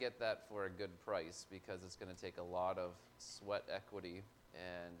get that for a good price because it's going to take a lot of sweat equity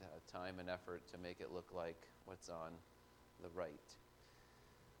and time and effort to make it look like what's on the right.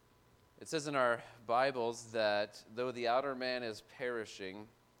 It says in our Bibles that though the outer man is perishing,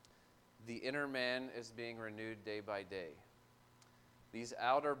 the inner man is being renewed day by day. These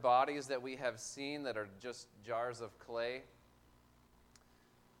outer bodies that we have seen that are just jars of clay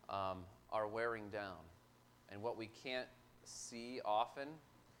are wearing down. And what we can't see often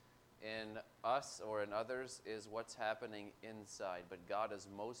in us or in others is what's happening inside. But God is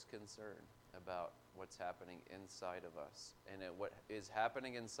most concerned about what's happening inside of us. And what is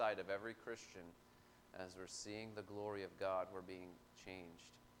happening inside of every Christian, as we're seeing the glory of God, we're being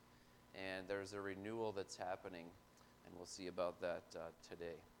changed. And there's a renewal that's happening, and we'll see about that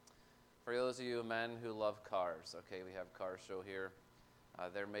today. For those of you men who love cars, okay, we have a car show here.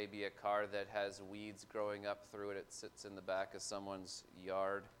 There may be a car that has weeds growing up through it. It sits in the back of someone's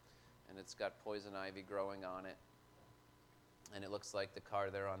yard, and it's got poison ivy growing on it. And it looks like the car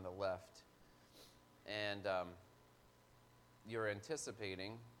there on the left. And you're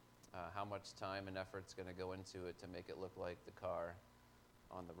anticipating how much time and effort's going to go into it to make it look like the car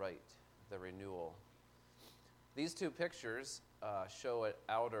on the right, the renewal. These two pictures show an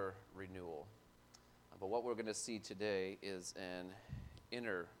outer renewal. But what we're going to see today is an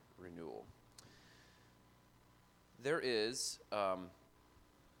inner renewal. There is,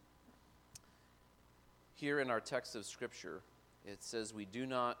 here in our text of Scripture, it says we do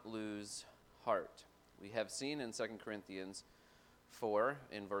not lose heart. We have seen in 2 Corinthians 4,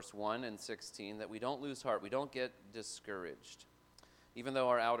 in verse 1 and 16, that we don't lose heart. We don't get discouraged, even though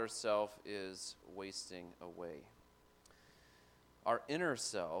our outer self is wasting away. Our inner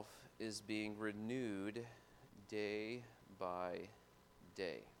self is being renewed day by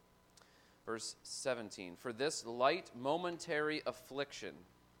day. Verse 17, for this light momentary affliction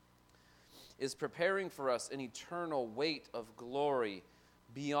is preparing for us an eternal weight of glory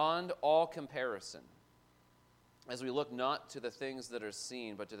beyond all comparison, as we look not to the things that are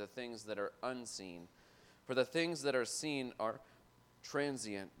seen, but to the things that are unseen. For the things that are seen are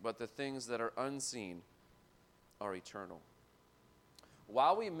transient, but the things that are unseen are eternal.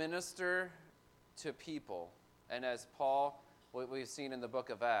 While we minister to people, and as Paul, what we've seen in the book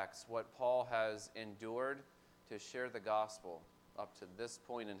of Acts, what Paul has endured to share the gospel up to this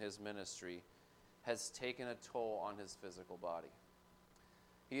point in his ministry has taken a toll on his physical body.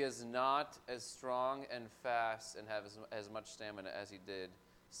 He is not as strong and fast and have as much stamina as he did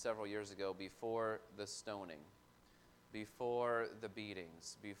several years ago before the stoning, before the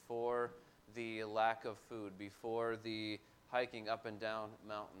beatings, before the lack of food, before the hiking up and down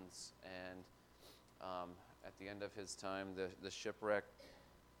mountains, and at the end of his time, the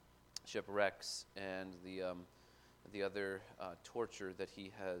shipwrecks and the other torture that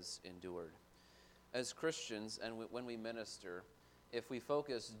he has endured. As Christians, and when we minister, if we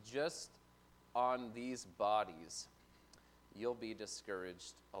focus just on these bodies, you'll be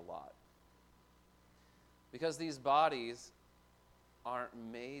discouraged a lot. Because these bodies aren't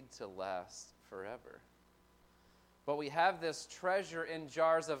made to last forever. But we have this treasure in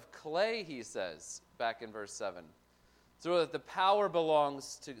jars of clay, he says, back in verse 7. So that the power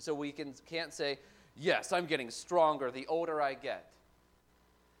belongs to, so we can't say, yes, I'm getting stronger the older I get.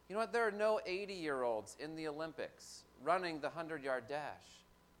 You know what? There are no 80-year-olds in the Olympics running the 100-yard dash.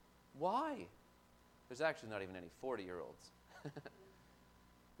 Why? There's actually not even any 40-year-olds.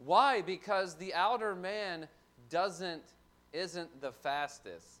 Why? Because the outer man isn't the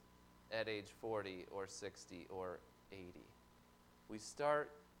fastest at age 40 or 60 or 80. We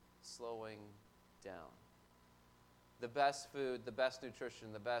start slowing down. The best food, the best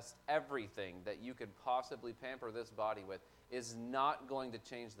nutrition, the best everything that you could possibly pamper this body with is not going to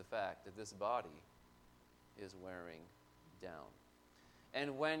change the fact that this body is wearing down.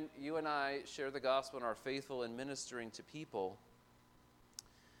 And when you and I share the gospel and are faithful in ministering to people,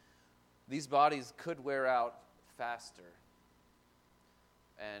 these bodies could wear out faster.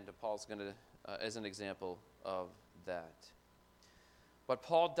 And Paul's going to, as an example of that. But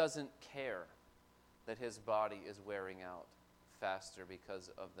Paul doesn't care that his body is wearing out faster because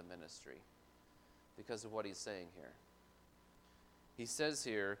of the ministry, because of what he's saying here. He says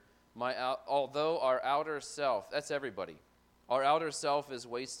here, although our outer self, that's everybody, our outer self is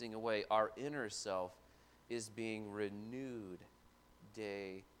wasting away, our inner self is being renewed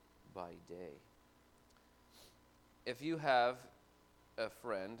day by day. If you have a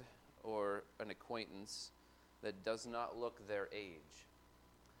friend or an acquaintance that does not look their age,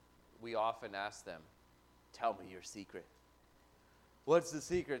 we often ask them, tell me your secret. What's the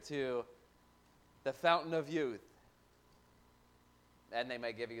secret to the fountain of youth? And they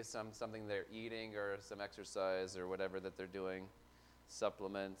may give you something they're eating or some exercise or whatever that they're doing,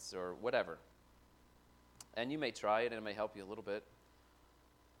 supplements or whatever. And you may try it and it may help you a little bit,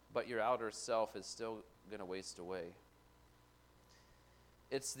 but your outer self is still going to waste away.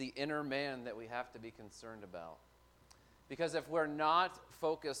 It's the inner man that we have to be concerned about. Because if we're not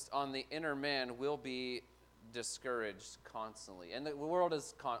focused on the inner man, we'll be discouraged constantly. And the world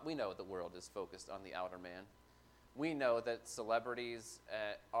is we know the world is focused on the outer man. We know that celebrities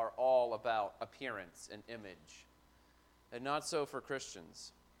are all about appearance and image. And not so for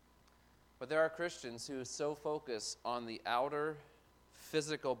Christians. But there are Christians who so focus on the outer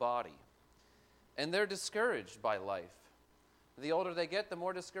physical body. And they're discouraged by life. The older they get, the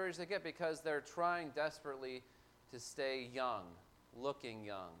more discouraged they get because they're trying desperately to stay young, looking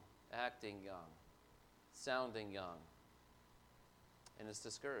young, acting young, sounding young. And it's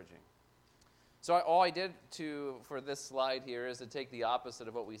discouraging. So all I did for this slide here is to take the opposite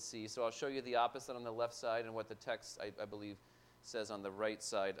of what we see. So I'll show you the opposite on the left side and what the text, I believe, says on the right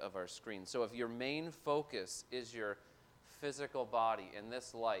side of our screen. So if your main focus is your physical body in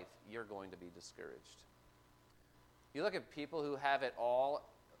this life, you're going to be discouraged. You look at people who have it all,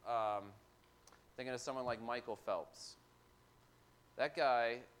 thinking of someone like Michael Phelps. That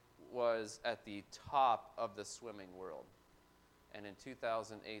guy was at the top of the swimming world. And in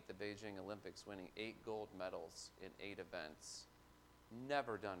 2008, the Beijing Olympics, winning 8 gold medals in 8 events.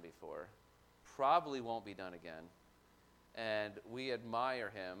 Never done before. Probably won't be done again. And we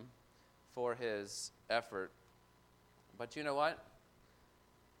admire him for his effort. But you know what?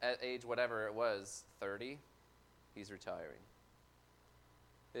 At age whatever it was, 30, he's retiring.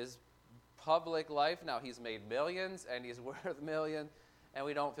 His public life, now he's made millions and he's worth millions, and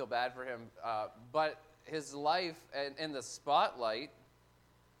we don't feel bad for him. But his life in the spotlight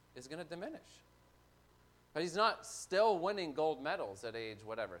is going to diminish. But he's not still winning gold medals at age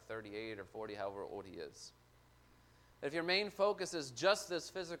whatever, 38 or 40, however old he is. If your main focus is just this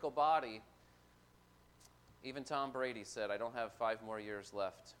physical body, even Tom Brady said, I don't have 5 more years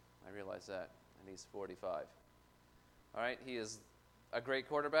left. I realize that, and he's 45. All right, he is a great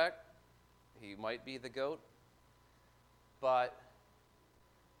quarterback. He might be the GOAT, but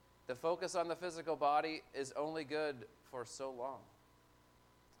the focus on the physical body is only good for so long.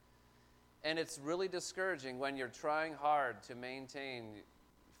 And it's really discouraging when you're trying hard to maintain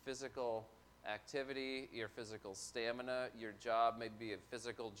physical activity, your physical stamina, your job may be a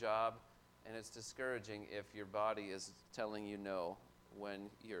physical job, and it's discouraging if your body is telling you no when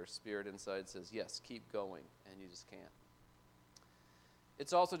your spirit inside says, yes, keep going, and you just can't.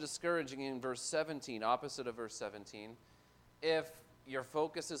 It's also discouraging in verse 17, opposite of verse 17, if your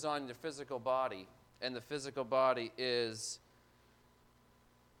focus is on your physical body, and the physical body is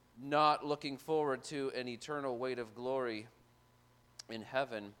not looking forward to an eternal weight of glory in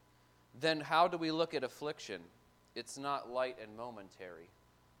heaven, then how do we look at affliction? It's not light and momentary.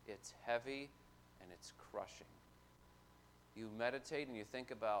 It's heavy and it's crushing. You meditate and you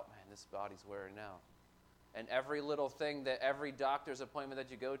think about, man, this body's wearing out. And every little thing that every doctor's appointment that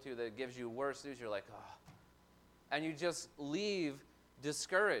you go to that gives you worse news, you're like, oh. And you just leave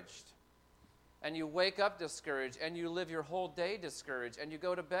discouraged. And you wake up discouraged, and you live your whole day discouraged, and you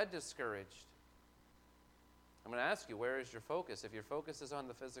go to bed discouraged. I'm going to ask you, where is your focus? If your focus is on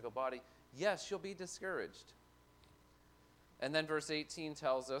the physical body, yes, you'll be discouraged. And then verse 18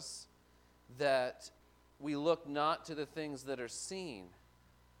 tells us that we look not to the things that are seen,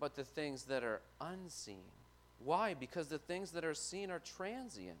 but the things that are unseen. Why? Because the things that are seen are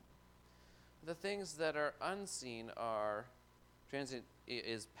transient. The things that are unseen are transient,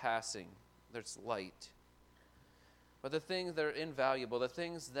 is passing. There's light. But the things that are invaluable, the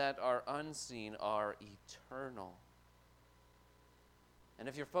things that are unseen are eternal. And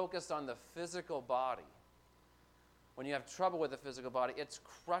if you're focused on the physical body, when you have trouble with the physical body, it's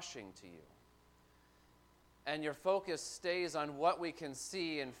crushing to you. And your focus stays on what we can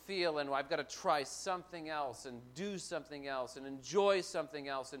see and feel, and I've got to try something else and do something else and enjoy something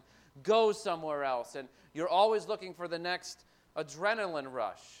else and go somewhere else. And you're always looking for the next adrenaline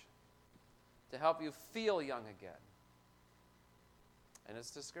rush to help you feel young again. And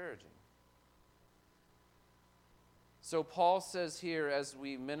it's discouraging. So Paul says here, as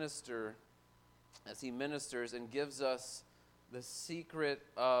he ministers and gives us the secret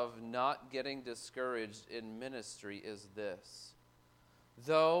of not getting discouraged in ministry, is this: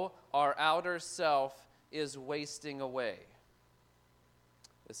 though our outer self is wasting away.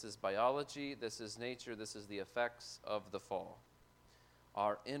 This is biology, this is nature, this is the effects of the fall.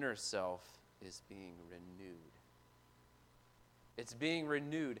 Our inner self is being renewed. It's being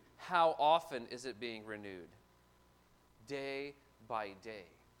renewed. How often is it being renewed? Day by day.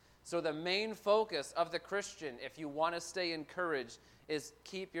 So the main focus of the Christian, if you want to stay encouraged, is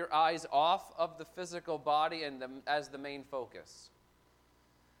keep your eyes off of the physical body and as the main focus.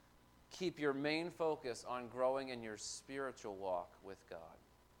 Keep your main focus on growing in your spiritual walk with God.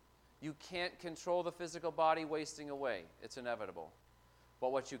 You can't control the physical body wasting away. It's inevitable.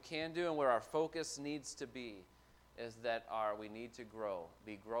 But what you can do and where our focus needs to be is that we need to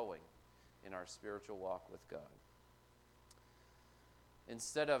be growing in our spiritual walk with God.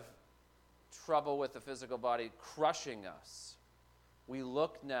 Instead of trouble with the physical body crushing us, we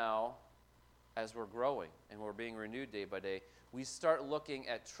look now, as we're growing and we're being renewed day by day, we start looking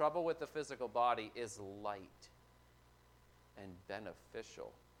at trouble with the physical body is light and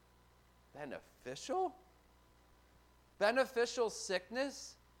beneficial. Beneficial? Beneficial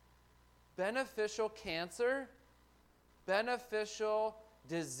sickness? Beneficial cancer? Beneficial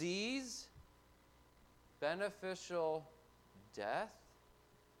disease? Beneficial death?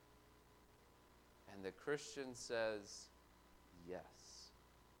 And the Christian says, yes.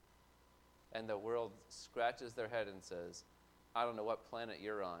 And the world scratches their head and says, I don't know what planet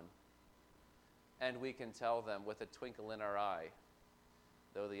you're on. And we can tell them with a twinkle in our eye,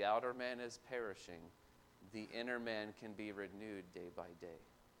 though the outer man is perishing, the inner man can be renewed day by day.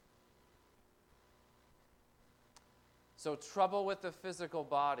 So trouble with the physical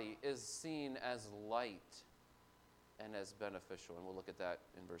body is seen as light and as beneficial. And we'll look at that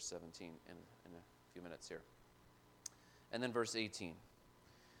in verse 17 in a few minutes here. And then verse 18.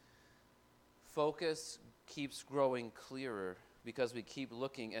 Focus keeps growing clearer because we keep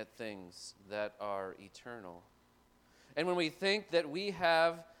looking at things that are eternal. And when we think that we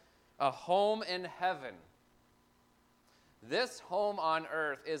have a home in heaven, this home on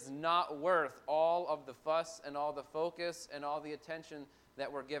earth is not worth all of the fuss and all the focus and all the attention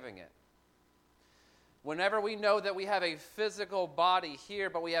that we're giving it. Whenever we know that we have a physical body here,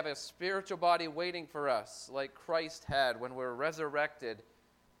 but we have a spiritual body waiting for us, like Christ had when we're resurrected,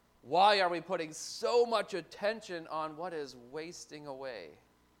 why are we putting so much attention on what is wasting away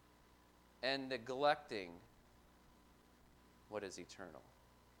and neglecting what is eternal?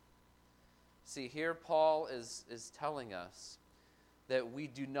 See, here Paul is telling us that we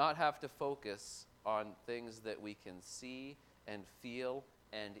do not have to focus on things that we can see and feel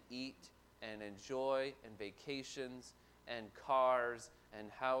and eat and enjoy and vacations and cars and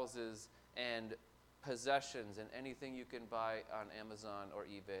houses and possessions and anything you can buy on Amazon or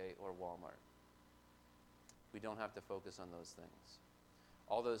eBay or Walmart. We don't have to focus on those things.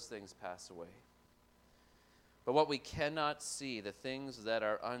 All those things pass away. But what we cannot see, the things that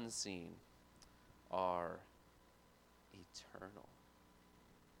are unseen, are eternal.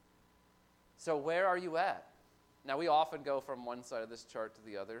 So where are you at? Now, we often go from one side of this chart to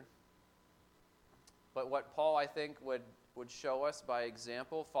the other. But what Paul, I think, would show us by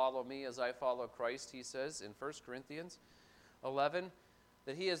example, follow me as I follow Christ, he says in 1 Corinthians 11,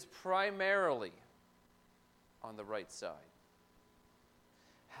 that he is primarily on the right side.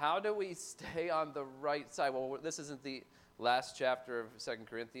 How do we stay on the right side? Well, this isn't the last chapter of 2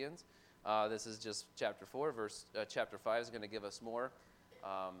 Corinthians. This is just chapter 4. Chapter 5 is going to give us more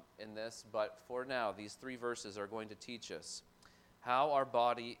in this. But for now, these 3 verses are going to teach us how our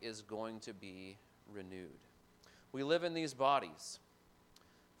body is going to be renewed. We live in these bodies,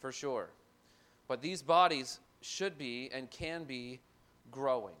 for sure. But these bodies should be and can be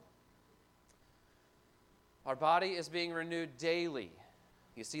growing. Our body is being renewed daily.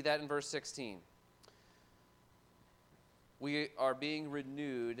 You see that in verse 16. We are being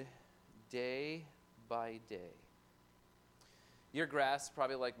renewed day by day. Your grass,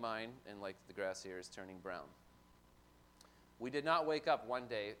 probably like mine, and like the grass here, is turning brown. We did not wake up one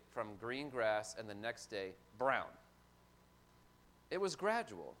day from green grass and the next day brown. It was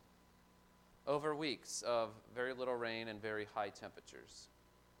gradual over weeks of very little rain and very high temperatures.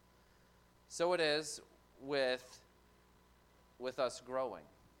 So it is with us growing.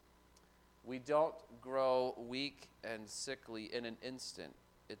 We don't grow weak and sickly in an instant.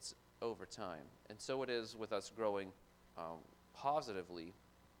 It's over time. And so it is with us growing positively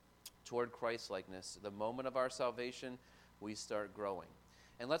toward Christ-likeness. The moment of our salvation, we start growing.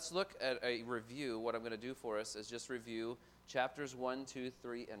 And let's look at a review. What I'm going to do for us is just review chapters 1, 2,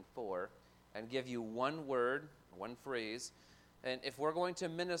 3, and 4, and give you one word, one phrase. And if we're going to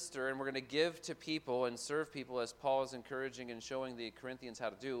minister and we're going to give to people and serve people as Paul is encouraging and showing the Corinthians how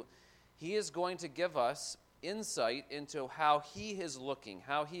to do, he is going to give us insight into how he is looking,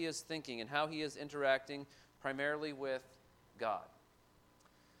 how he is thinking, and how he is interacting primarily with God.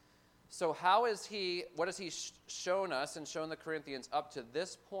 So what has he shown us and shown the Corinthians up to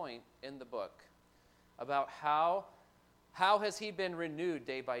this point in the book about how How has he been renewed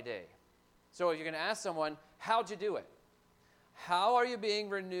day by day? So if you're going to ask someone, how'd you do it? How are you being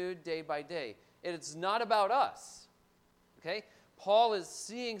renewed day by day? It's not about us. Okay? Paul is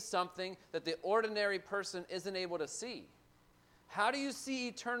seeing something that the ordinary person isn't able to see. How do you see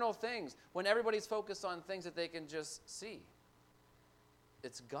eternal things when everybody's focused on things that they can just see?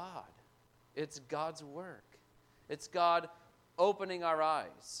 It's God. It's God's work. It's God opening our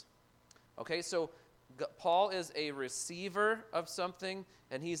eyes. Okay, so Paul is a receiver of something,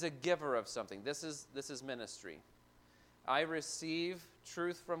 and he's a giver of something. This is ministry. I receive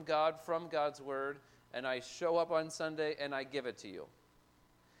truth from God's word, and I show up on Sunday and I give it to you.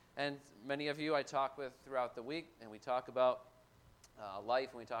 And many of you I talk with throughout the week, and we talk about life,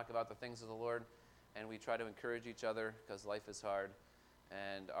 and we talk about the things of the Lord, and we try to encourage each other because life is hard,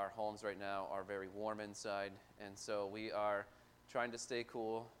 and our homes right now are very warm inside, and so we are trying to stay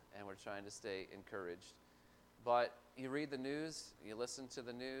cool, and we're trying to stay encouraged. But you read the news, you listen to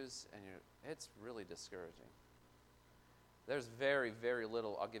the news, and it's really discouraging. There's very, very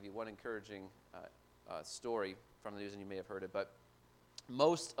little. I'll give you one encouraging story from the news, and you may have heard it, but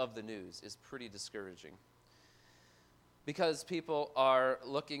most of the news is pretty discouraging because people are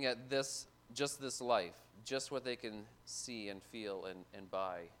looking at this life, just what they can see and feel and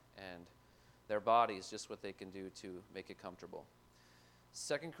buy, and their bodies, just what they can do to make it comfortable.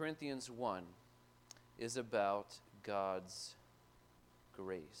 2 Corinthians 1 is about God's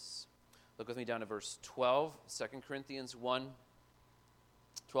grace. Look with me down to verse 12, 2 Corinthians 1,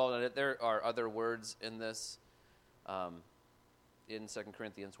 12. And there are other words in this, in 2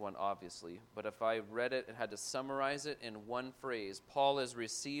 Corinthians 1, obviously. But if I read it and had to summarize it in one phrase, Paul is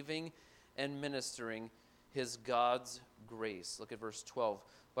receiving and ministering his God's grace. Look at verse 12.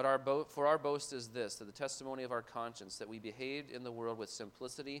 But for our boast is this, that the testimony of our conscience, that we behaved in the world with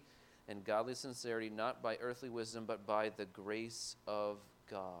simplicity and godly sincerity, not by earthly wisdom, but by the grace of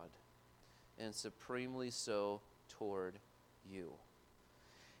God, and supremely so toward you.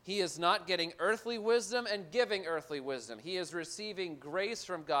 He is not getting earthly wisdom and giving earthly wisdom. He is receiving grace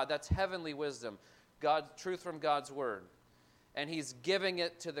from God. That's heavenly wisdom, truth from God's word. And he's giving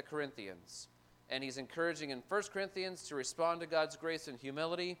it to the Corinthians. And he's encouraging in 1 Corinthians to respond to God's grace in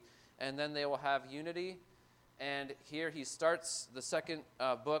humility, and then they will have unity. And here he starts the second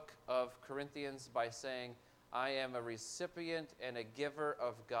book of Corinthians by saying, I am a recipient and a giver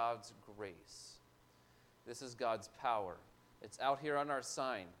of God's grace. This is God's power. It's out here on our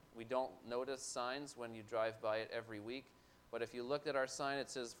sign. We don't notice signs when you drive by it every week, but if you look at our sign, it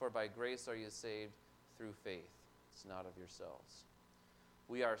says, for by grace are you saved through faith. It's not of yourselves.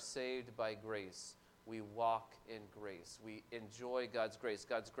 We are saved by grace. We walk in grace. We enjoy God's grace.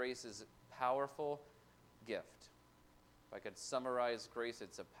 God's grace is a powerful gift. If I could summarize grace,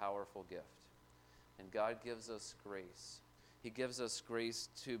 it's a powerful gift. And God gives us grace. He gives us grace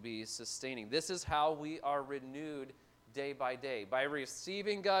to be sustaining. This is how we are renewed day by day, by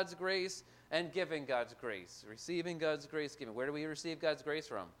receiving God's grace and giving God's grace. Receiving God's grace, giving. Where do we receive God's grace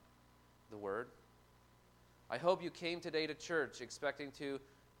from? The Word. I hope you came today to church expecting to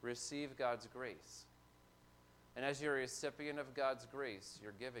receive God's grace. And as you're a recipient of God's grace,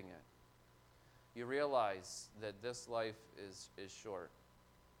 you're giving it. You realize that this life is short.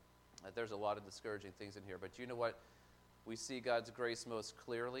 That there's a lot of discouraging things in here. But you know what? We see God's grace most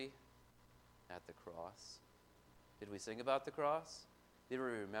clearly at the cross. Did we sing about the cross? Did we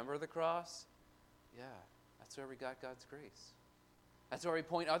remember the cross? Yeah, that's where we got God's grace. That's where we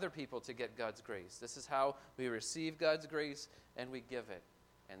point other people to get God's grace. This is how we receive God's grace and we give it.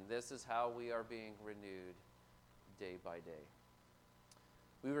 And this is how we are being renewed day by day.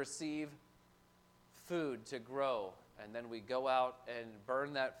 We receive food to grow, and then we go out and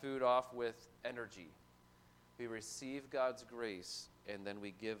burn that food off with energy. We receive God's grace, and then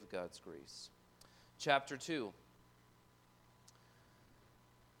we give God's grace. Chapter 2.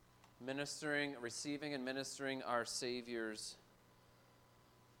 Receiving and ministering our Savior's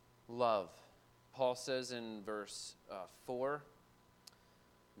love. Paul says in verse 4,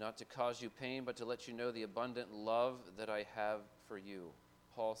 not to cause you pain, but to let you know the abundant love that I have for you.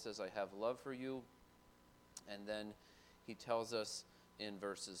 Paul says, I have love for you. And then he tells us in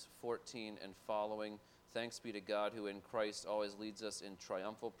verses 14 and following, thanks be to God who in Christ always leads us in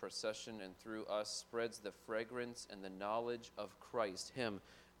triumphal procession and through us spreads the fragrance and the knowledge of Christ, him,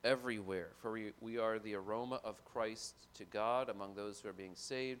 everywhere. For we are the aroma of Christ to God among those who are being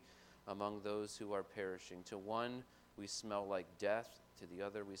saved, among those who are perishing. To one we smell like death, to the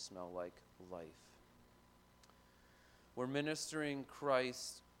other we smell like life. We're ministering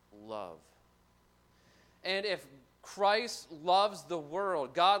Christ's love. And if Christ loves the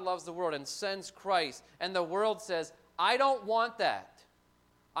world, God loves the world and sends Christ, and the world says, I don't want that.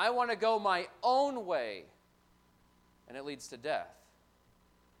 I want to go my own way. And it leads to death.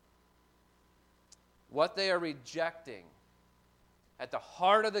 What they are rejecting at the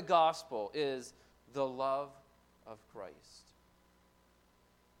heart of the gospel is the love of Christ.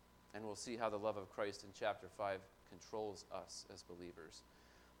 And we'll see how the love of Christ in chapter 5 controls us as believers.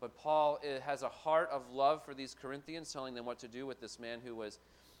 But Paul has a heart of love for these Corinthians, telling them what to do with this man who was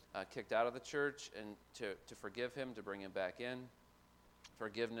kicked out of the church, and to forgive him, to bring him back in.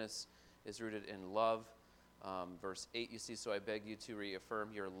 Forgiveness is rooted in love. Verse 8, you see, so I beg you to reaffirm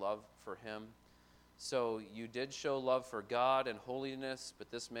your love for him. So you did show love for God and holiness,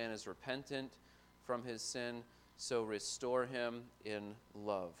 but this man is repentant from his sin, so restore him in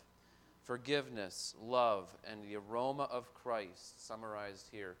love. Forgiveness, love, and the aroma of Christ, summarized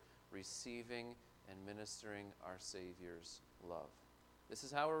here, receiving and ministering our Savior's love. This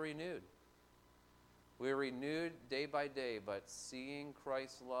is how we're renewed. We're renewed day by day, but seeing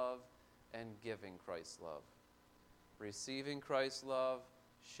Christ's love and giving Christ's love. Receiving Christ's love,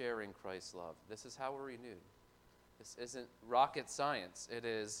 sharing Christ's love. This is how we're renewed. This isn't rocket science.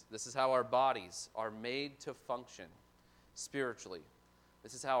 This is how our bodies are made to function spiritually.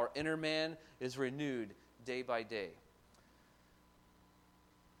 This is how our inner man is renewed day by day.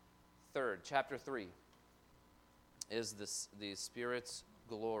 Third, chapter 3 is the Spirit's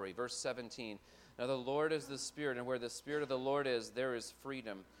glory. Verse 17, now the Lord is the Spirit, and where the Spirit of the Lord is, there is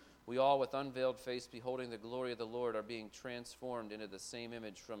freedom. We all, with unveiled face, beholding the glory of the Lord, are being transformed into the same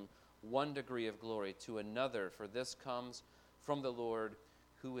image from one degree of glory to another, for this comes from the Lord,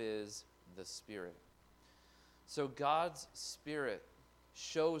 who is the Spirit. So God's Spirit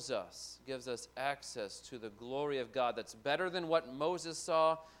shows us, gives us access to the glory of God that's better than what Moses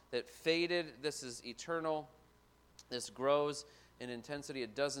saw, that faded. This is eternal. This grows in intensity.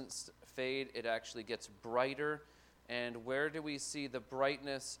 It doesn't fade. It actually gets brighter. And where do we see the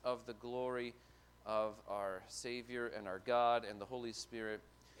brightness of the glory of our Savior and our God and the Holy Spirit?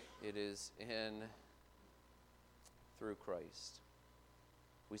 It is through Christ.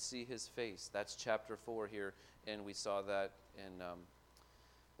 We see his face. That's chapter 4 here, and we saw that in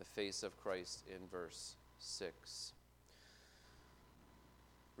the face of Christ in verse 6.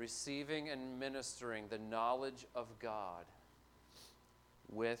 Receiving and ministering the knowledge of God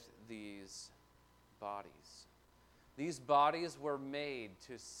with these bodies. These bodies were made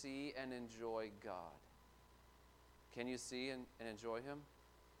to see and enjoy God. Can you see and enjoy him?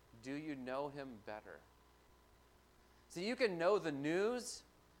 Do you know him better? See, you can know the news.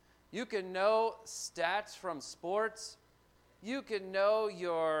 You can know stats from sports. You can know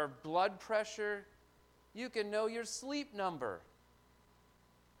your blood pressure. You can know your sleep number.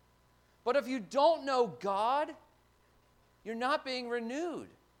 But if you don't know God, you're not being renewed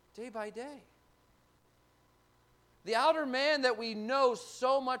day by day. The outer man that we know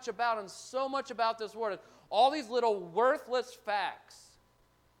so much about and so much about this world, all these little worthless facts.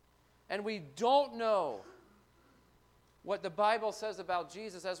 And we don't know what the Bible says about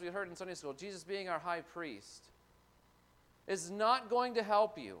Jesus, as we heard in Sunday school, Jesus being our high priest, is not going to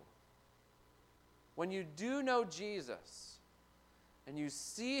help you. When you do know Jesus, and you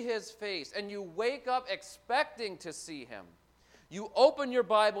see his face, and you wake up expecting to see him, you open your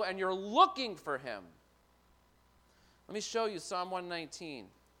Bible and you're looking for him. Let me show you Psalm 119,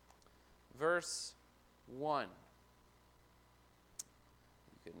 verse 1.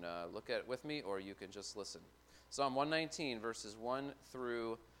 You can look at it with me, or you can just listen. Psalm 119, verses 1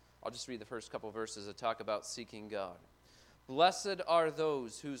 through, I'll just read the first couple verses that talk about seeking God. Blessed are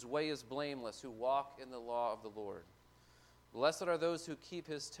those whose way is blameless, who walk in the law of the Lord. Blessed are those who keep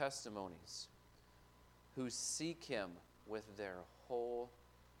his testimonies, who seek him with their whole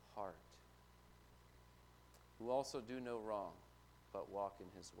heart, who also do no wrong, but walk in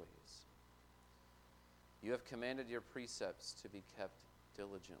his ways. You have commanded your precepts to be kept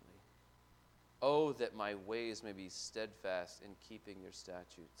diligently. Oh, that my ways may be steadfast in keeping your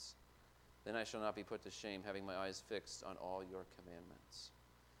statutes. Then I shall not be put to shame, having my eyes fixed on all your commandments.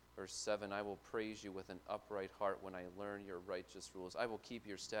 Verse 7, I will praise you with an upright heart when I learn your righteous rules. I will keep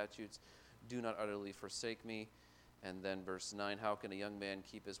your statutes. Do not utterly forsake me. And then verse 9, how can a young man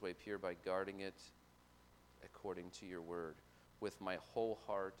keep his way pure? By guarding it according to your word. With my whole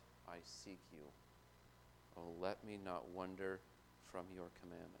heart I seek you. Oh, let me not wander from your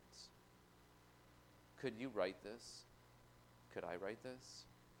commandments. Could you write this? Could I write this?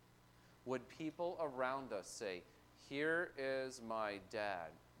 Would people around us say, here is my dad,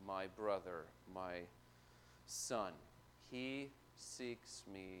 my brother, my son. He seeks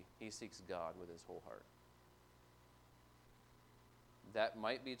me, he seeks God with his whole heart. That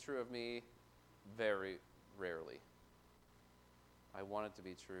might be true of me very rarely. I want it to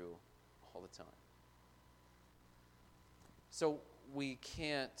be true all the time. So we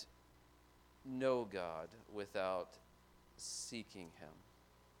can't know God without seeking him.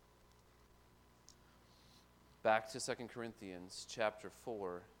 Back to 2 Corinthians chapter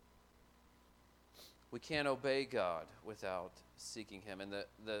 4. We can't obey God without seeking him. And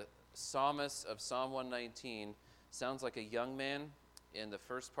the psalmist of Psalm 119 sounds like a young man in the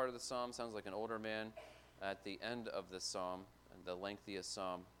first part of the psalm, sounds like an older man at the end of the psalm, the lengthiest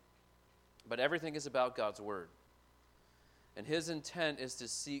psalm. But everything is about God's word. And his intent is to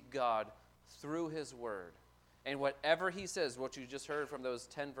seek God through his word. And whatever he says, what you just heard from those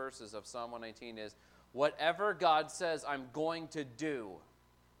 10 verses of Psalm 119 is, whatever God says I'm going to do,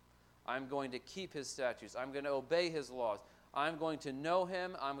 I'm going to keep his statutes. I'm going to obey his laws. I'm going to know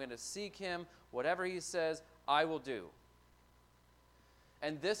him. I'm going to seek him. Whatever he says, I will do.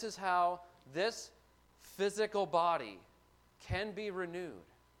 And this is how this physical body can be renewed.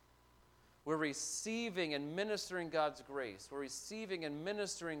 We're receiving and ministering God's grace. We're receiving and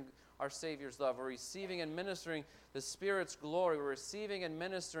ministering our Savior's love. We're receiving and ministering the Spirit's glory. We're receiving and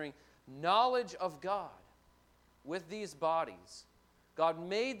ministering knowledge of God with these bodies. God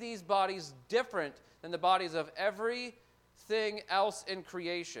made these bodies different than the bodies of everything else in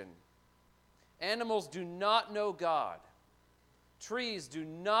creation. Animals do not know God. Trees do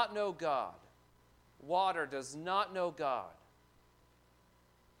not know God. Water does not know God.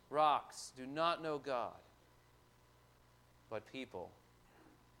 Rocks do not know God. But people,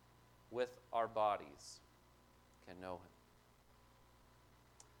 with our bodies, can know him.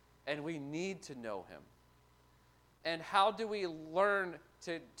 And we need to know him. And how do we learn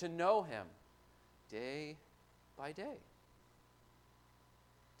to know him? Day by day.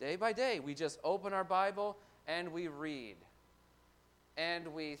 Day by day. We just open our Bible and we read.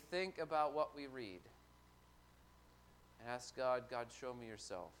 And we think about what we read. And ask God, God, show me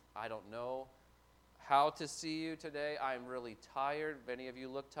yourself. I don't know how to see you today. I'm really tired. Many of you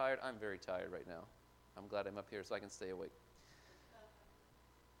look tired. I'm very tired right now. I'm glad I'm up here so I can stay awake.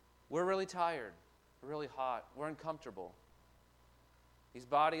 We're really tired. We're really hot. We're uncomfortable. These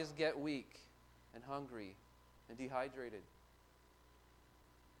bodies get weak and hungry and dehydrated.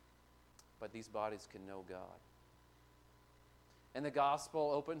 But these bodies can know God. And the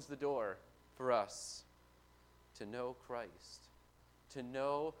gospel opens the door for us to know Christ, to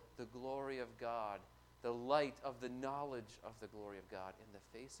know the glory of God, the light of the knowledge of the glory of God in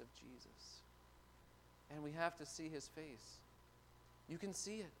the face of Jesus. And we have to see his face. You can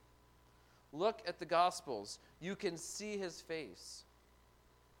see it. Look at the Gospels. You can see his face.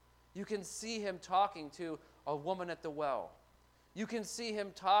 You can see him talking to a woman at the well. You can see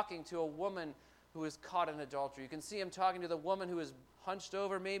him talking to a woman who is caught in adultery. You can see him talking to the woman who is hunched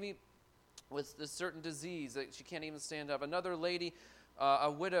over maybe with a certain disease that she can't even stand up. Another lady,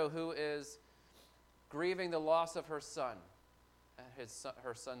 a widow who is grieving the loss of her son at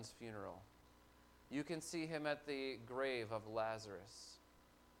her son's funeral. You can see him at the grave of Lazarus.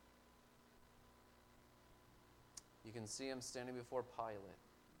 You can see him standing before Pilate,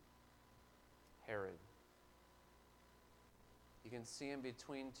 Herod. You can see him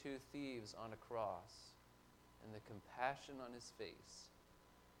between two thieves on a cross and the compassion on his face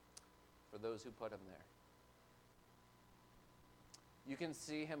for those who put him there. You can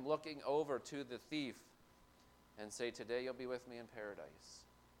see him looking over to the thief and say, today you'll be with me in paradise.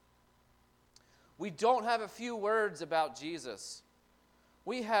 We don't have a few words about Jesus.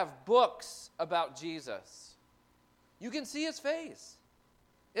 We have books about Jesus. You can see his face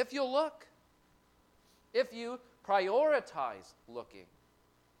if you'll look, if you prioritize looking.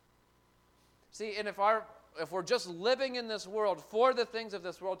 See, and if we're just living in this world for the things of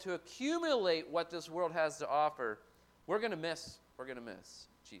this world to accumulate what this world has to offer, we're going to miss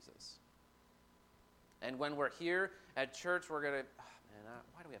Jesus. And when we're here at church, we're going to,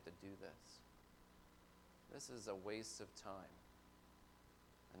 why do we have to do this? This is a waste of time.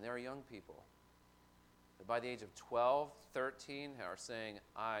 And there are young people that by the age of 12, 13 are saying,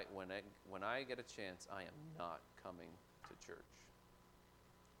 when I get a chance, I am not coming to church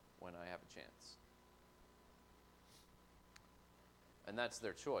when I have a chance. And that's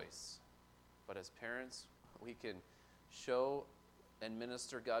their choice. But as parents, we can show and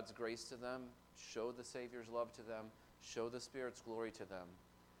minister God's grace to them, show the Savior's love to them, show the Spirit's glory to them,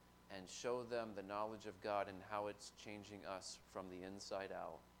 and show them the knowledge of God and how it's changing us from the inside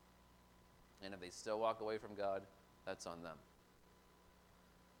out. And if they still walk away from God, that's on them.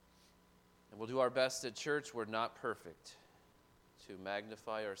 And we'll do our best at church. We're not perfect to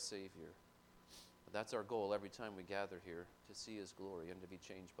magnify our Savior. But that's our goal every time we gather here, to see his glory and to be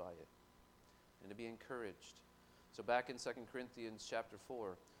changed by it. And to be encouraged So back in 2 Corinthians chapter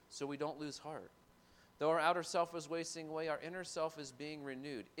 4, so we don't lose heart. Though our outer self is wasting away, our inner self is being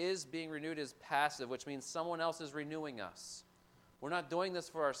renewed. Is being renewed is passive, which means someone else is renewing us. We're not doing this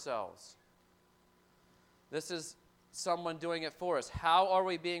for ourselves. This is someone doing it for us. How are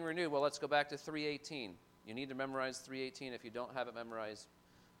we being renewed? Well, let's go back to 3:18. You need to memorize 3:18. If you don't have it memorized,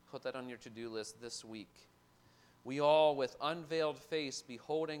 put that on your to-do list this week. We all, with unveiled face,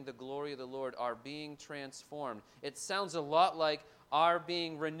 beholding the glory of the Lord, are being transformed. It sounds a lot like are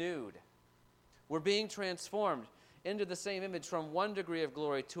being renewed. We're being transformed into the same image from one degree of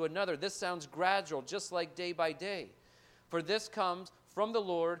glory to another. This sounds gradual, just like day by day. For this comes from the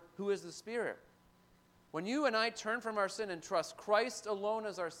Lord, who is the Spirit. When you and I turn from our sin and trust Christ alone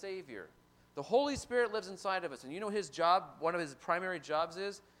as our Savior, the Holy Spirit lives inside of us. And you know his job, one of his primary jobs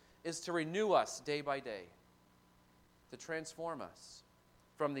is to renew us day by day, to transform us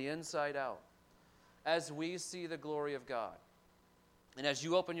from the inside out as we see the glory of God. And as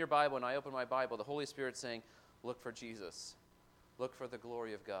you open your Bible and I open my Bible, the Holy Spirit's saying, look for Jesus. Look for the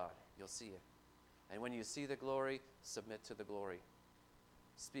glory of God. You'll see it. And when you see the glory, submit to the glory.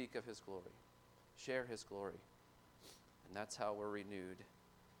 Speak of his glory. Share his glory. And that's how we're renewed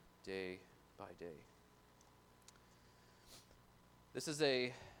day by day. This is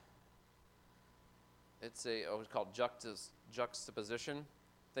it's called juxtaposition.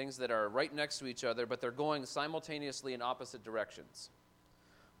 Things that are right next to each other, but they're going simultaneously in opposite directions.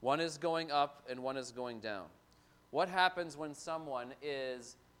 One is going up and one is going down. What happens when someone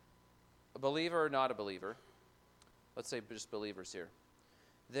is a believer or not a believer? Let's say just believers here.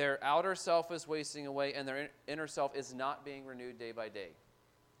 Their outer self is wasting away and their inner self is not being renewed day by day.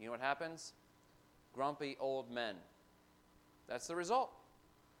 You know what happens? Grumpy old men. That's the result.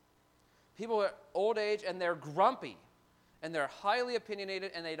 People at old age and they're grumpy and they're highly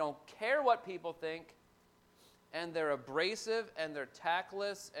opinionated and they don't care what people think and they're abrasive and they're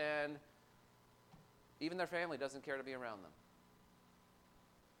tactless and even their family doesn't care to be around them.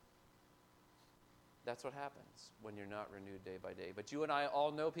 That's what happens when you're not renewed day by day. But you and I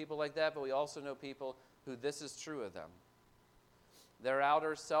all know people like that, but we also know people who this is true of them. Their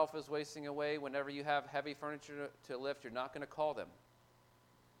outer self is wasting away. Whenever you have heavy furniture to lift, you're not going to call them.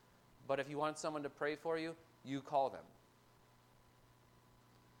 But if you want someone to pray for you, you call them.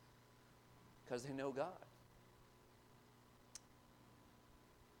 Because they know God.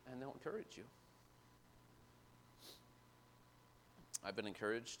 And they'll encourage you. I've been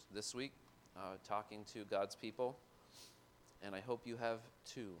encouraged this week talking to God's people, and I hope you have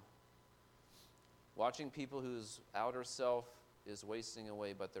too. Watching people whose outer self is wasting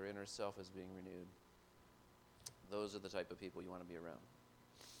away, but their inner self is being renewed. Those are the type of people you want to be around.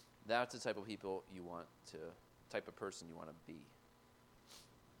 That's the type of people type of person you want to be.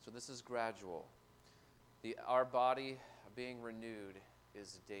 So this is gradual. Our body being renewed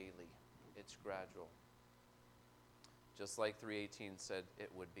is daily. It's gradual. Just like 3:18 said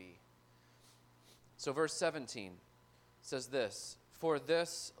it would be. So verse 17 says this, for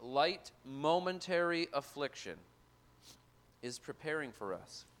this light momentary affliction is preparing for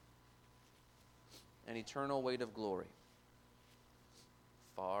us an eternal weight of glory,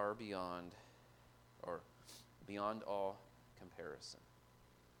 far beyond all comparison.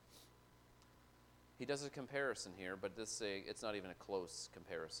 He does a comparison here, but it's not even a close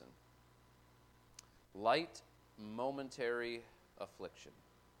comparison. Light momentary affliction.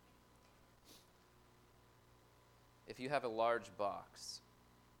 If you have a large box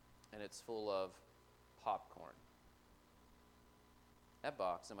and it's full of popcorn, that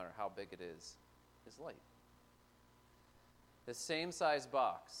box, no matter how big it is light. The same size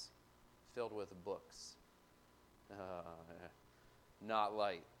box filled with books, not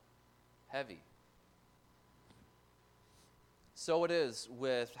light, heavy. So it is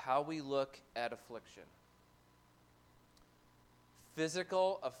with how we look at affliction.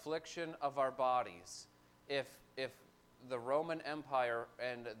 Physical affliction of our bodies. If the Roman Empire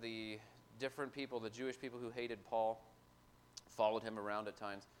and the different people, the Jewish people who hated Paul, followed him around at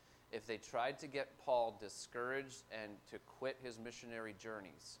times, if they tried to get Paul discouraged and to quit his missionary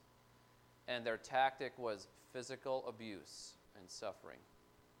journeys, and their tactic was physical abuse and suffering,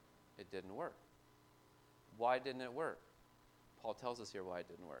 it didn't work. Why didn't it work? Paul tells us here why it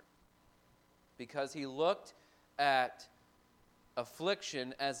didn't work. Because he looked at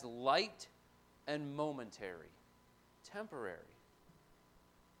affliction as light and momentary, temporary.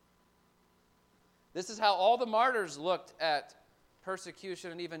 This is how all the martyrs looked at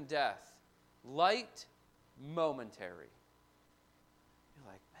persecution and even death. Light, momentary. You're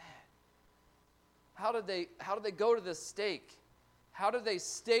like, man, how did they go to the stake How did they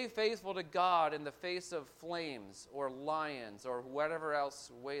stay faithful to God in the face of flames or lions or whatever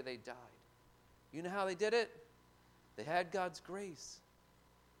else way they died? You know how they did it? They had God's grace.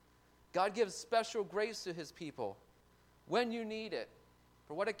 God gives special grace to his people when you need it,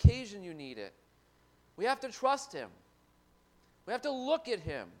 for what occasion you need it. We have to trust him. We have to look at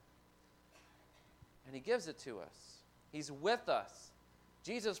him. And he gives it to us. He's with us.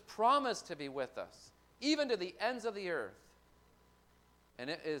 Jesus promised to be with us, even to the ends of the earth. And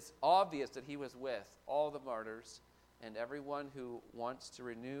it is obvious that he was with all the martyrs and everyone who wants to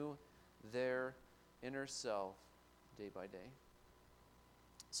renew their inner self day by day.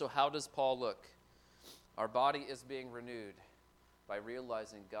 So how does Paul look? Our body is being renewed by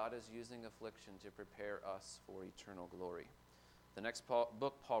realizing God is using affliction to prepare us for eternal glory. The next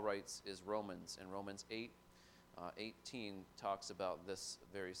book Paul writes is Romans, and Romans 8:18 talks about this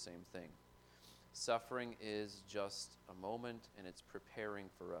very same thing. Suffering is just a moment, and it's preparing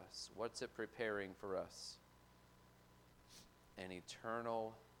for us. What's it preparing for us? An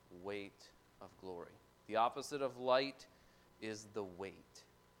eternal weight of glory. The opposite of light is the weight.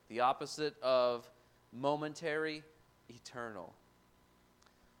 The opposite of momentary, eternal.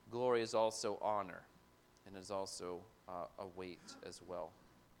 Glory is also honor, and is also a weight as well.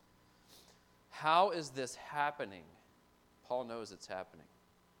 How is this happening? Paul knows it's happening.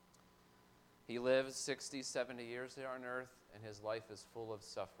 He lives 60, 70 years here on earth, and his life is full of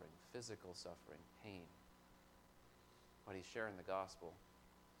suffering, physical suffering, pain. But he's sharing the gospel,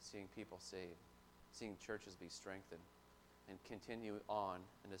 seeing people saved, seeing churches be strengthened, and continue on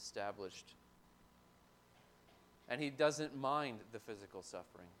and established. And he doesn't mind the physical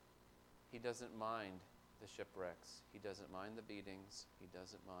suffering. He doesn't mind the shipwrecks. He doesn't mind the beatings. He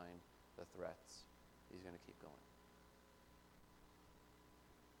doesn't mind the threats. He's going to keep going.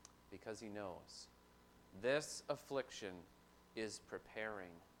 Because he knows this affliction is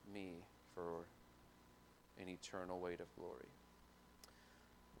preparing me for an eternal weight of glory.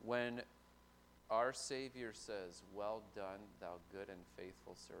 When our Savior says, "Well done, thou good and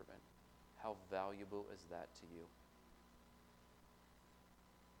faithful servant," how valuable is that to you?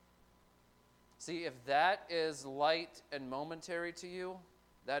 See, if that is light and momentary to you,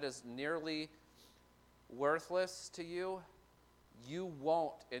 that is nearly worthless to you, you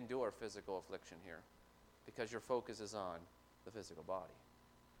won't endure physical affliction here because your focus is on the physical body.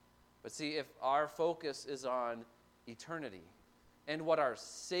 But see, if our focus is on eternity, and what our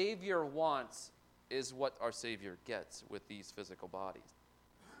Savior wants is what our Savior gets with these physical bodies.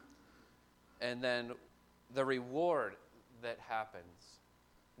 And then the reward that happens.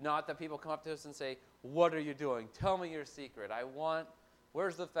 Not that people come up to us and say, "What are you doing? Tell me your secret.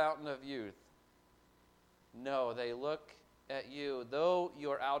 Where's the fountain of youth?" No, they look at you. Though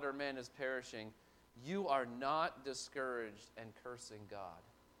your outer man is perishing, you are not discouraged and cursing God.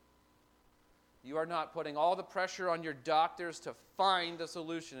 You are not putting all the pressure on your doctors to find the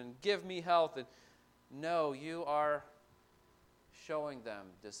solution and give me health. No, you are showing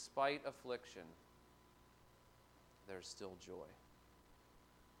them, despite affliction, there's still joy.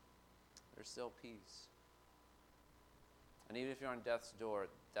 There's still peace. And even if you're on death's door,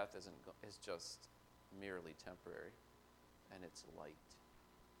 death is just merely temporary, and it's light.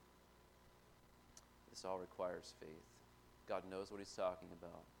 This all requires faith. God knows what he's talking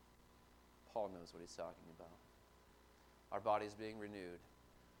about. Paul knows what he's talking about. Our body is being renewed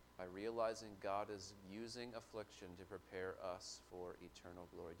by realizing God is using affliction to prepare us for eternal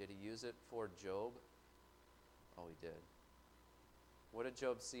glory. Did he use it for Job? Oh, he did. What did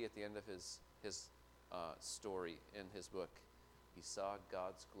Job see at the end of his story in his book? He saw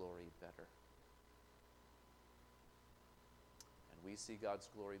God's glory better. And we see God's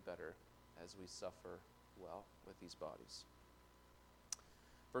glory better as we suffer well with these bodies.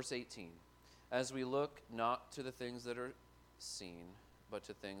 Verse 18, as we look not to the things that are seen, but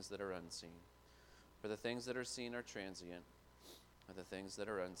to things that are unseen. For the things that are seen are transient, and the things that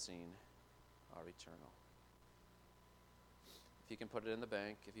are unseen are eternal. If you can put it in the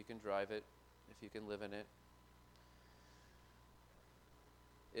bank, if you can drive it, if you can live in it,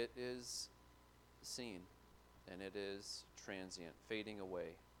 it is seen, and it is transient, fading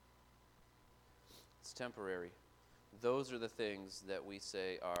away. It's temporary. Those are the things that we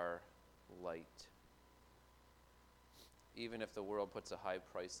say are light. Even if the world puts a high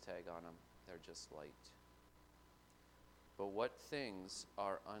price tag on them, they're just light. But what things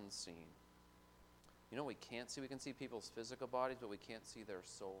are unseen? You know what we can't see? We can see people's physical bodies, but we can't see their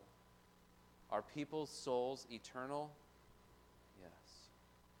soul. Are people's souls eternal? Yes.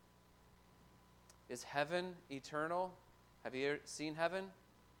 Is heaven eternal? Have you seen heaven?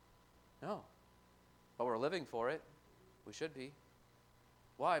 No. But we're living for it. We should be.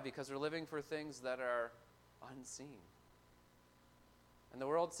 Why? Because we're living for things that are unseen. And the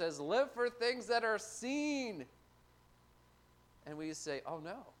world says, live for things that are seen. And we say, oh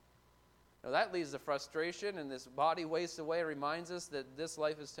no. Now that leads to frustration, and this body wastes away and reminds us that this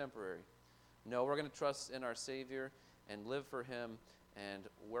life is temporary. No, we're going to trust in our Savior and live for Him and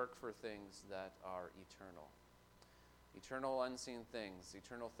work for things that are eternal. Eternal unseen things.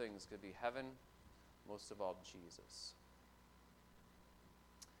 Eternal things could be heaven, most of all, Jesus.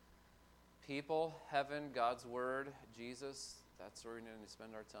 People, heaven, God's Word, Jesus, that's where we're going to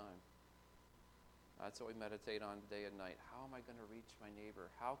spend our time. That's what we meditate on day and night. How am I going to reach my neighbor?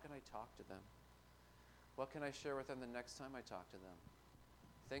 How can I talk to them? What can I share with them the next time I talk to them?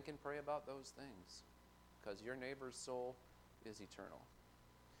 Think and pray about those things, because your neighbor's soul is eternal.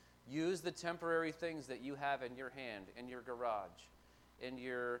 Use the temporary things that you have in your hand, in your garage, in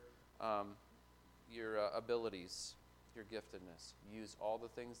your abilities, your giftedness. Use all the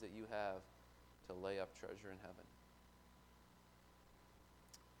things that you have to lay up treasure in heaven.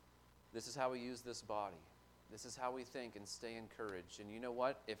 This is how we use this body. This is how we think and stay encouraged. And you know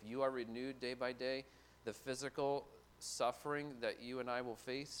what? If you are renewed day by day, the physical suffering that you and I will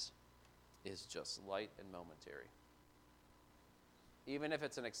face is just light and momentary. Even if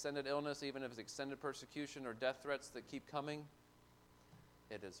it's an extended illness, even if it's extended persecution or death threats that keep coming,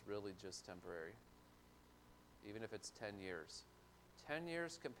 it is really just temporary. Even if it's 10 years. 10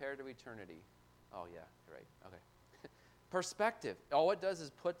 years compared to eternity. Oh yeah, you're right. Okay. Perspective. All it does is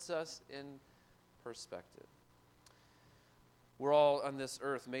puts us in perspective. We're all on this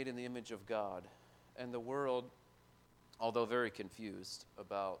earth made in the image of God. And the world, although very confused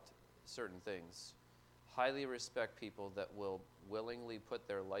about certain things, highly respect people that will willingly put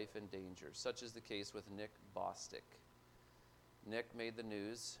their life in danger, such is the case with Nick Bostic. Nick made the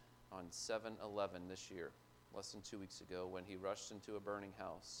news on 7/11 this year, less than 2 weeks ago, when he rushed into a burning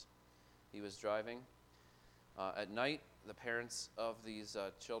house. He was driving. At night, the parents of these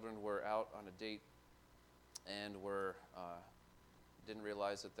children were out on a date and didn't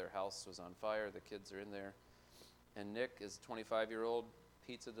realize that their house was on fire. The kids are in there. And Nick is a 25-year-old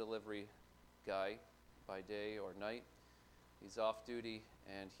pizza delivery guy by day or night. He's off duty,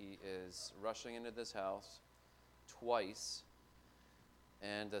 and he is rushing into this house twice.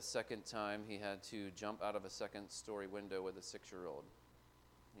 And the second time, he had to jump out of a second-story window with a 6-year-old.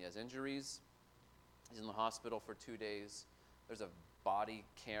 He has injuries. He's in the hospital for 2 days. There's a body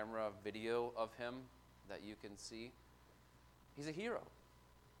camera video of him that you can see. He's a hero.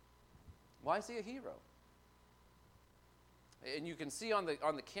 Why is he a hero? And you can see on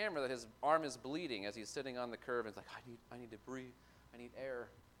the camera that his arm is bleeding as he's sitting on the curb. And it's like, I need to breathe. I need air.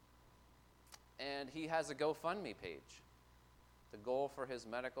 And he has a GoFundMe page. The goal for his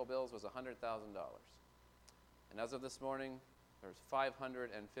medical bills was $100,000. And as of this morning, there's $555,000.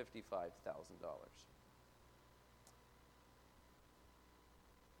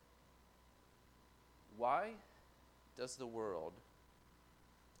 Why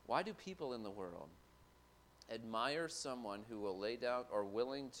do people in the world admire someone who will lay down or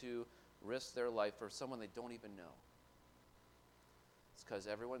willing to risk their life for someone they don't even know? It's because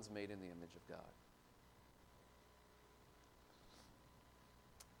everyone's made in the image of God.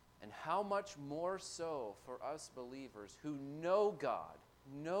 And how much more so for us believers who know God,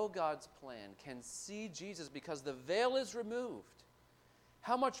 know God's plan, can see Jesus because the veil is removed.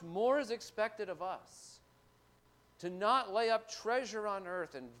 How much more is expected of us to not lay up treasure on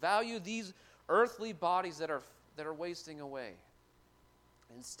earth and value these earthly bodies that are wasting away.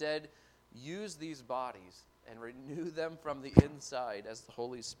 Instead, use these bodies and renew them from the inside as the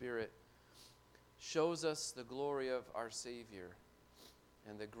Holy Spirit shows us the glory of our Savior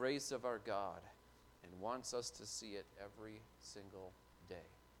and the grace of our God and wants us to see it every single day.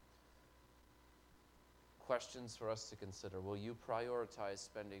 Questions for us to consider. Will you prioritize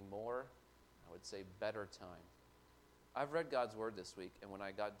spending more? I would say better time. I've read God's Word this week, and when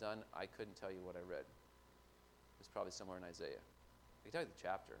I got done, I couldn't tell you what I read. It was probably somewhere in Isaiah. I can tell you the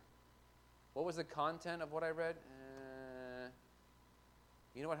chapter. What was the content of what I read?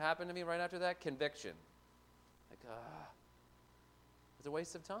 You know what happened to me right after that? Conviction. It's a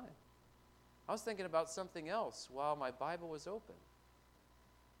waste of time. I was thinking about something else while my Bible was open.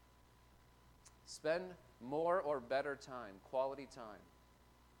 Spend more or better time, quality time,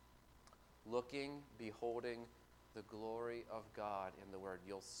 looking, beholding the glory of God in the Word.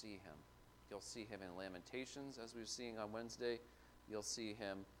 You'll see Him. You'll see Him in Lamentations, as we were seeing on Wednesday. You'll see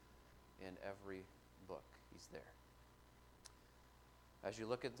Him in every book. He's there. As you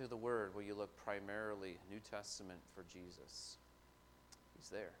look into the Word, will you look primarily New Testament for Jesus? He's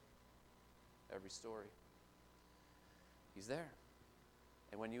there. Every story. He's there.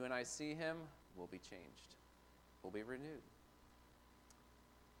 And when you and I see him, we'll be changed. We'll be renewed.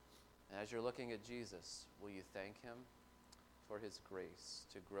 And as you're looking at Jesus, will you thank him for his grace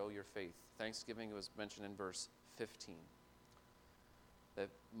to grow your faith? Thanksgiving was mentioned in verse 15. That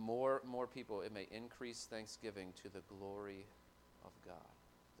more people, it may increase thanksgiving to the glory of God.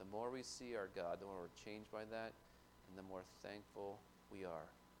 The more we see our God, the more we're changed by that, and the more thankful we are.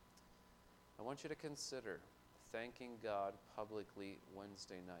 I want you to consider thanking God publicly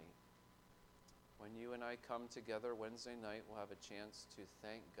Wednesday night. When you and I come together Wednesday night, we'll have a chance to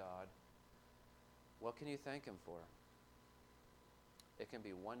thank God. What can you thank him for? It can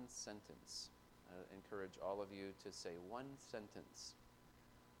be one sentence. I encourage all of you to say one sentence.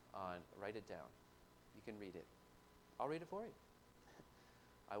 Write it down. You can read it. I'll read it for you.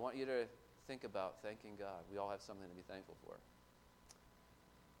 I want you to think about thanking God. We all have something to be thankful for.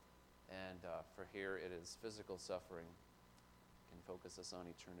 And for here, it is physical suffering can focus us on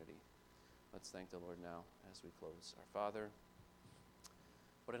eternity. Let's thank the Lord now as we close. Our Father,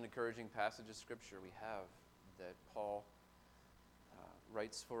 what an encouraging passage of Scripture we have that Paul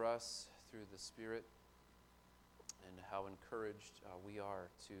writes for us through the Spirit, and how encouraged we are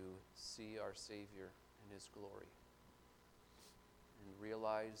to see our Savior in his glory and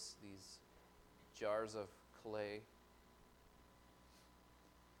realize these jars of clay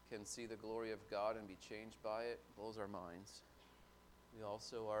can see the glory of God and be changed by it. Blows our minds. We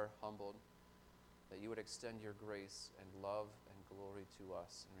also are humbled that you would extend your grace and love and glory to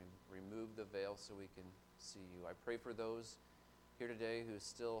us and remove the veil so we can see you. I pray for those here today who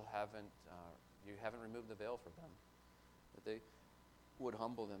still you haven't removed the veil for them, that they would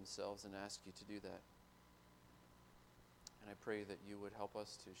humble themselves and ask you to do that. And I pray that you would help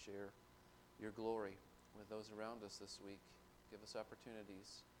us to share your glory with those around us this week. Give us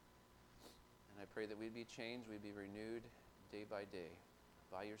opportunities. And I pray that we'd be changed, we'd be renewed day by day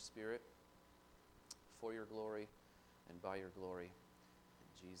by your Spirit, for your glory, and by your glory.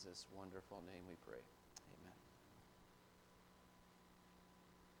 In Jesus' wonderful name we pray.